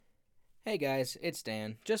Hey guys, it's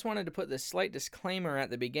Dan. Just wanted to put this slight disclaimer at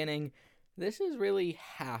the beginning. This is really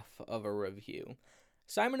half of a review.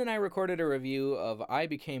 Simon and I recorded a review of I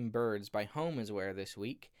Became Birds by Home Is Where this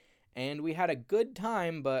week, and we had a good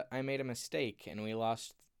time, but I made a mistake, and we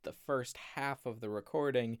lost the first half of the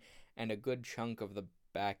recording and a good chunk of the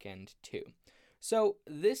back end too. So,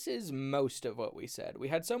 this is most of what we said. We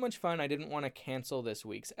had so much fun, I didn't want to cancel this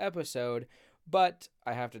week's episode, but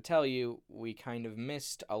I have to tell you, we kind of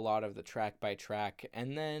missed a lot of the track by track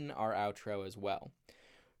and then our outro as well.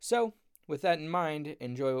 So, with that in mind,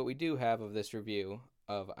 enjoy what we do have of this review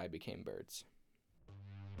of I Became Birds.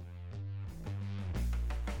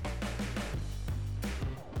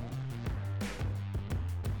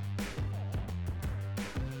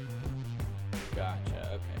 Gotcha,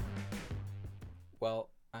 okay. Well,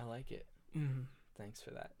 I like it. Mm-hmm. Thanks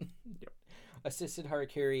for that. Yep. Assisted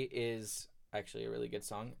Harakiri is actually a really good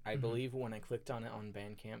song. I Mhm. believe when I clicked on it on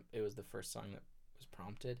Bandcamp, it was the first song that was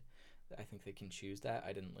prompted. I think they can choose that.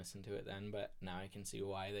 I didn't listen to it then, but now I can see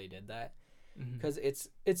why they did that. Mm-hmm. Because it's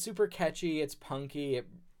super catchy, it's punky, it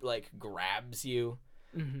like grabs you.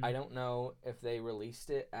 Mm-hmm. I don't know if they released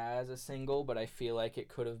it as a single, but I feel like it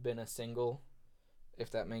could have been a single,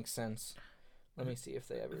 if that makes sense. Let me see if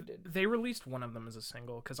they ever did. They released one of them as a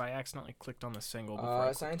single because I accidentally clicked on the single before. I clicked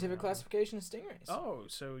on Scientific the album. Classification of Stingrays. Oh,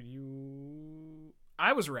 so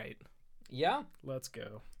I was right. Yeah. Let's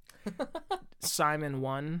go. Simon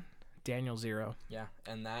 1, Daniel 0. Yeah,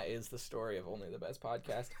 and that is the story of Only the Best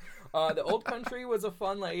Podcast. The Old Country was a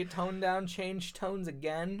fun, like, tone down, change tones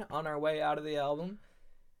again on our way out of the album.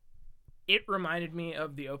 It reminded me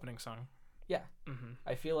of the opening song. Yeah. Mm-hmm.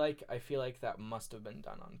 I feel like that must have been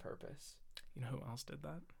done on purpose. You know who else did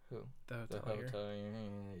that? Who? The The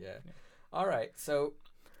Hotelier. Yeah. All right, so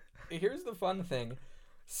here's the fun thing.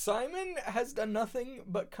 Simon has done nothing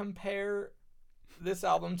but compare this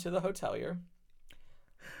album to The Hotelier.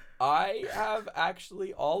 I have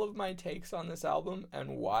actually all of my takes on this album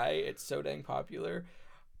and why it's so dang popular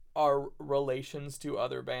are relations to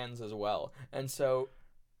other bands as well. And so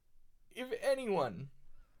if anyone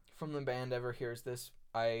from the band ever hears this,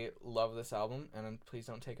 I love this album, and please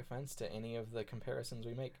don't take offense to any of the comparisons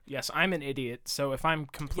we make. Yes, I'm an idiot, so if I'm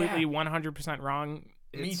completely 100% wrong...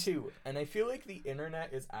 Me too. And I feel like the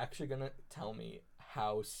internet is actually going to tell me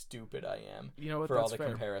how stupid I am You know what? for all That's the fair.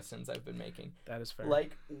 comparisons I've been making. That is fair.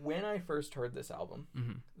 Like, when I first heard this album,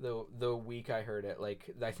 Mm-hmm. the week I heard it, like,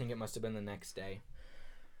 I think it must have been the next day,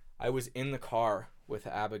 I was in the car with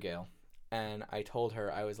Abigail, and I told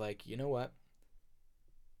her, I was like, you know what?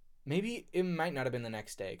 Maybe it might not have been the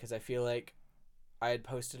next day, because I feel like I had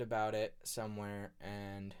posted about it somewhere,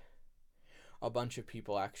 and a bunch of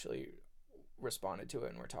people actually responded to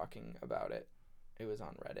it and were talking about it. It was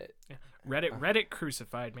on Reddit. Yeah. Reddit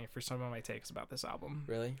crucified me for some of my takes about this album.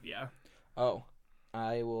 Really? Yeah. Oh,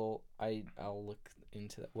 I'll look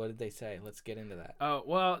into that. What did they say? Let's get into that. Oh,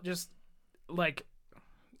 well, just like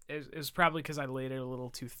it was probably because I laid it a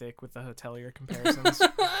little too thick with the Hotelier comparisons.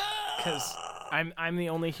 Because I'm the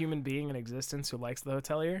only human being in existence who likes the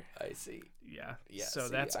Hotelier. I see. Yeah. Yeah, So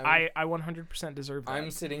see, that's I'm- I 100% deserve that.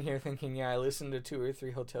 I'm sitting here thinking, yeah, I listened to 2 or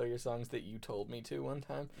 3 Hotelier songs that you told me to one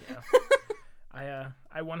time. Yeah.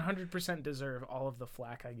 I 100% deserve all of the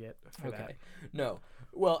flack I get for that. No.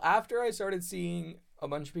 Well, after I started seeing a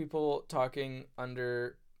bunch of people talking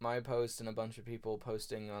under my post and a bunch of people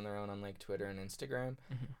posting on their own on like Twitter and Instagram,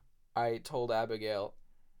 Mhm. I told Abigail,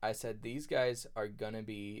 I said, these guys are going to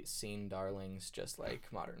be scene darlings just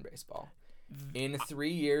like modern baseball. In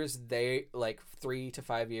 3 years, 3 to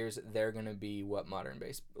 5 years, they're going to be what modern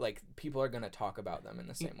baseball, like, people are going to talk about them in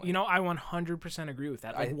the same way. You know, I 100% agree with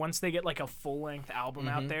that. Like, I- once they get like a full-length album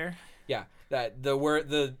out Mhm. there. Yeah, that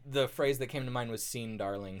the phrase that came to mind was scene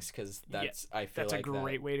darlings, because that's, I feel That's like a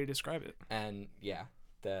great way to describe it. and yeah,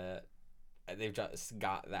 they've just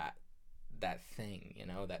got that thing, you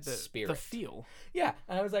know, that spirit. The feel. Yeah,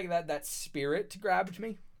 and I was like, that spirit grabbed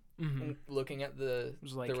me. Mm-hmm. Looking at the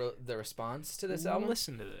was like, the response to this album.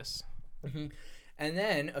 Listen to this. Mm-hmm. And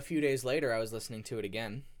then a few days later, I was listening to it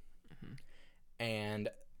again, Mhm. and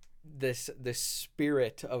the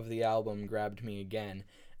spirit of the album grabbed me again,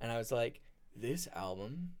 and I was like, this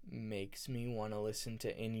album makes me want to listen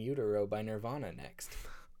to In Utero by Nirvana next.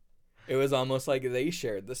 It was almost like they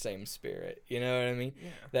shared the same spirit, you know what I mean?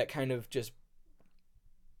 Yeah. That kind of just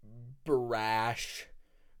brash,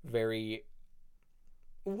 very...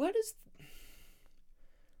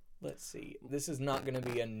 Let's see. This is not going to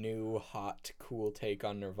be a new, hot, cool take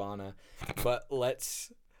on Nirvana, but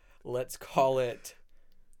let's call it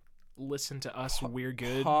Listen to us, we're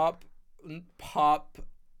good. pop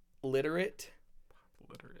literate.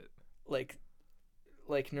 Literate. Like,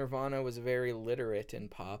 like Nirvana was very literate in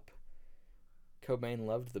pop. Cobain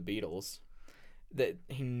loved the Beatles. That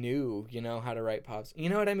he knew, how to write pops. You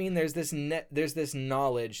know what I mean? There's this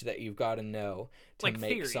knowledge that you've got to know to like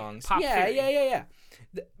make theory, songs. pop theory. Yeah.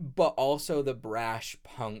 But also the brash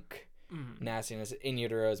punk nastiness. In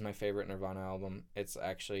Utero is my favorite Nirvana album. It's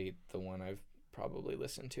actually the one I've probably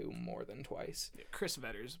listened to more than twice. Yeah, Chris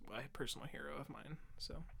Vedder's my personal hero of mine.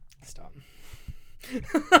 So stop.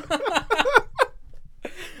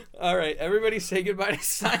 All right, everybody say goodbye to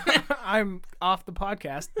Simon. I'm off the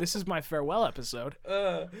podcast. This is my farewell episode.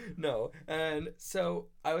 No. And so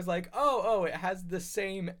I was like, oh, it has the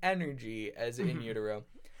same energy as In Utero.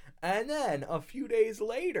 And then a few days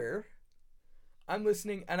later, I'm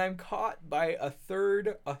listening and I'm caught by a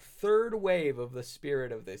third wave of the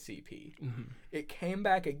spirit of this EP. Mm-hmm. It came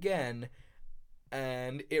back again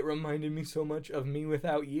and it reminded me so much of Me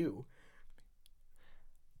Without You.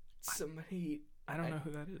 I don't know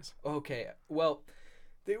who that is. Okay, well,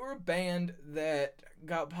 they were a band that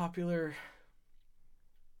got popular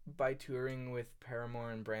by touring with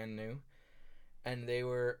Paramore and Brand New, and they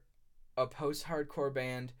were a post-hardcore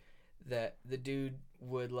band that the dude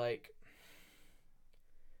would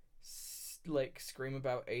scream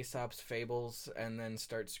about Aesop's fables and then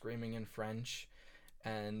start screaming in French,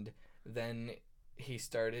 and then he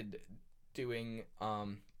started doing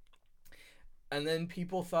and then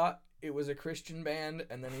people thought it was a Christian band,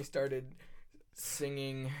 and then he started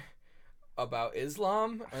singing about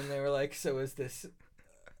Islam, and they were like, so is this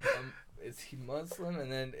is he Muslim?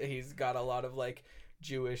 And then he's got a lot of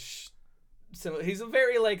Jewish, so he's a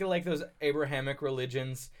very like those Abrahamic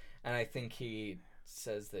religions, and I think he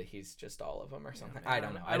says that he's just all of them or something. I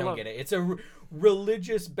don't know. I don't get it. It's a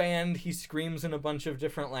religious band. He screams in a bunch of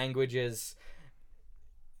different languages.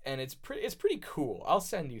 And it's pretty cool. I'll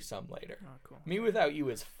send you some later. Oh, cool. Me Without You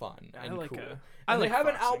is fun and cool. They have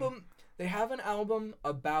an album. They have an album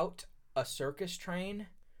about a circus train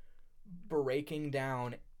breaking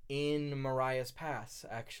down in Mariah's Pass,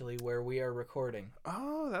 actually, where we are recording.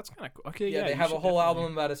 Oh, that's kind of cool. Okay, yeah. They have a whole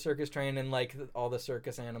album about a circus train and all the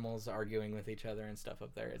circus animals arguing with each other and stuff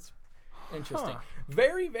up there. It's interesting.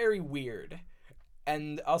 Very, very weird.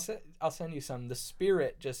 And I'll send you some. The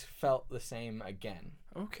spirit just felt the same again.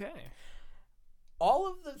 Okay. All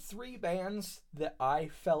of the three bands that I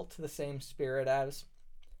felt the same spirit as,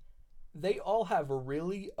 they all have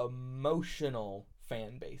really emotional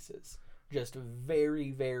fan bases. Just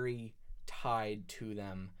very, very tied to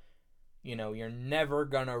them. You're never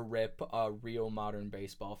gonna rip a real modern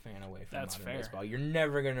baseball fan away from modern baseball. You're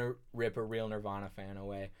never gonna rip a real Nirvana fan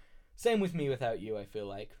away. Same with Me Without You, I feel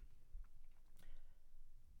like.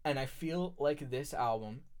 And I feel like this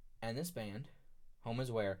album and this band, Home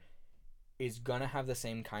Is Where, is gonna have the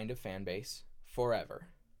same kind of fan base forever.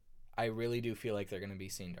 I really do feel like they're gonna be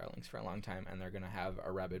Scene Darlings for a long time, and they're gonna have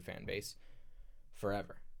a rabid fan base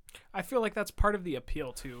forever. I feel like that's part of the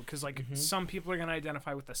appeal too, because some people are gonna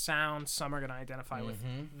identify with the sound, some are gonna identify with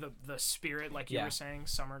the spirit, like you were saying.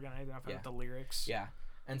 Some are gonna identify with the lyrics. Yeah,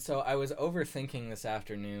 and so I was overthinking this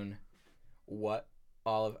afternoon what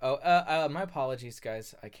all of my apologies,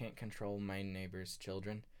 guys. I can't control my neighbor's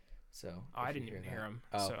children. So I didn't even hear them.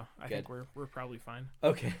 So I think we're probably fine.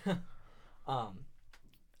 Okay.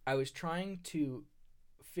 I was trying to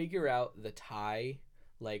figure out the tie,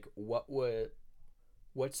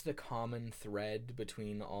 what's the common thread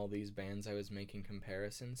between all these bands I was making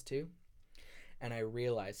comparisons to, and I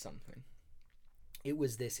realized something. It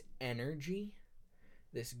was this energy,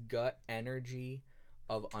 this gut energy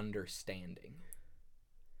of understanding.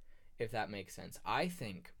 If that makes sense. I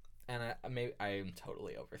think, and I am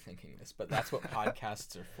totally overthinking this, but that's what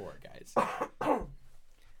podcasts are for, guys.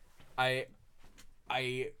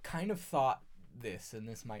 I kind of thought this, and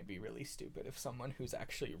this might be really stupid if someone who's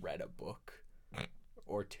actually read a book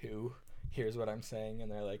or two hears what I'm saying and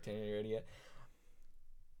they're like, "Dang, you're an idiot."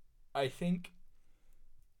 I think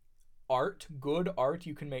good art,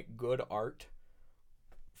 you can make good art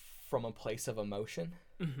from a place of emotion.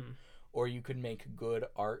 Mm-hmm. Or you could make good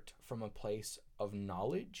art from a place of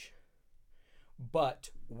knowledge. But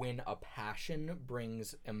when a passion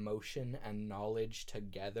brings emotion and knowledge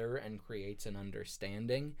together and creates an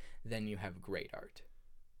understanding, then you have great art.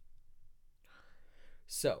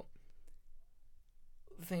 So,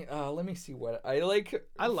 let me see what I like.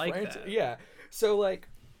 I like that. Yeah. So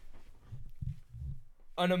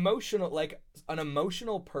an emotional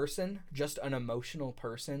person, just an emotional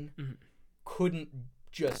person, couldn't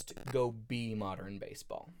just go be modern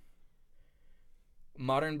baseball.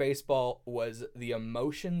 Modern baseball was the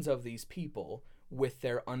emotions of these people with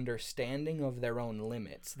their understanding of their own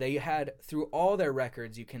limits. They had, through all their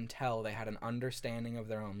records, you can tell they had an understanding of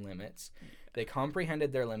their own limits. They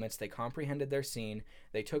comprehended their limits. They comprehended their scene.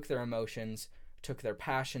 They took their emotions, took their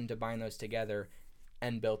passion to bind those together,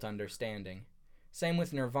 and built understanding. Same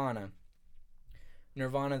with Nirvana.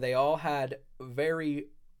 Nirvana, they all had very,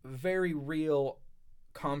 very real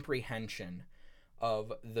comprehension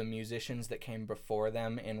of the musicians that came before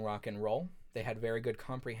them in rock and roll. They had very good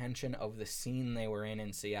comprehension of the scene they were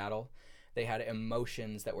in Seattle. They had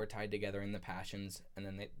emotions that were tied together in the passions, and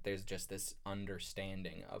then there's just this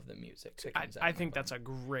understanding of the music that comes out. I think that's a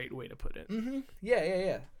great way to put it. Mm-hmm.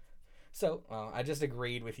 Yeah. So, I just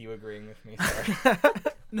agreed with you agreeing with me. Sorry.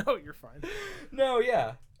 No, you're fine. No,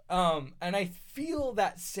 yeah. And I feel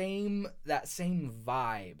that same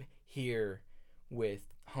vibe here with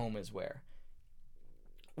Home Is Where.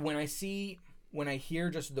 When I hear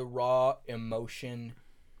just the raw emotion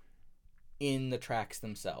in the tracks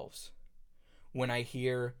themselves, when I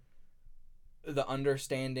hear the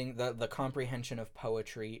understanding, the comprehension of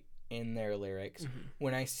poetry in their lyrics,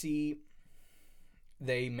 when I see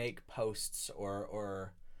they make posts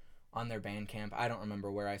or on their Bandcamp, I don't remember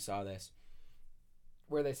where I saw this,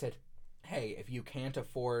 where they said, hey, if you can't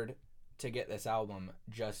afford to get this album,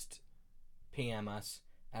 just PM us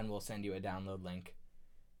and we'll send you a download link.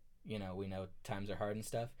 You know, we know times are hard and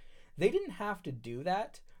stuff. They didn't have to do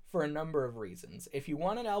that for a number of reasons. If you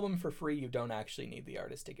want an album for free, you don't actually need the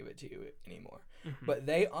artist to give it to you anymore. But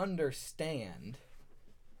they understand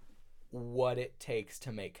what it takes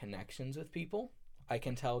to make connections with people. I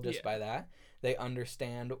can tell just by that. They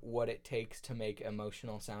understand what it takes to make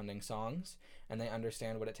emotional sounding songs, and they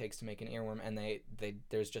understand what it takes to make an earworm, and they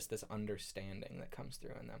there's just this understanding that comes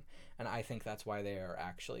through in them. And I think that's why they are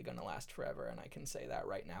actually going to last forever, and I can say that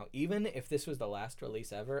right now. Even if this was the last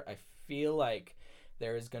release ever, I feel like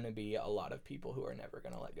there is going to be a lot of people who are never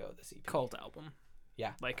going to let go of this EP. Cult album.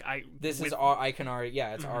 Yeah. Like it's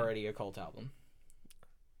already a cult album.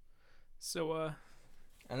 So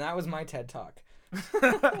and that was my TED Talk.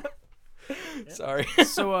 Sorry.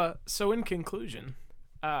 So in conclusion,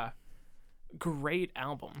 great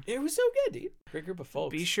album. It was so good, dude. Great group of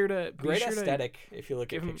folks. Be sure to great aesthetic if you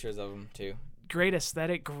look at pictures of them too. Great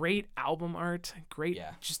aesthetic, great album art, great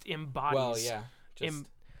just embodies. Well, yeah.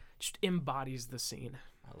 Just embodies the scene.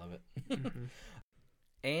 I love it.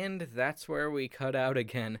 And that's where we cut out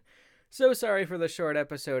again. So sorry for the short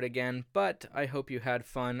episode again, but I hope you had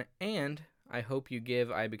fun, and I hope you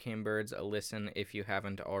give I Became Birds a listen if you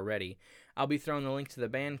haven't already. I'll be throwing the link to the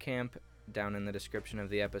Bandcamp down in the description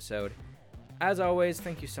of the episode. As always,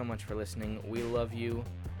 thank you so much for listening. We love you,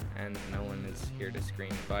 and no one is here to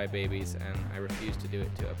scream bye babies, and I refuse to do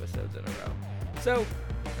it 2 episodes in a row. So,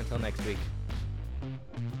 until next week.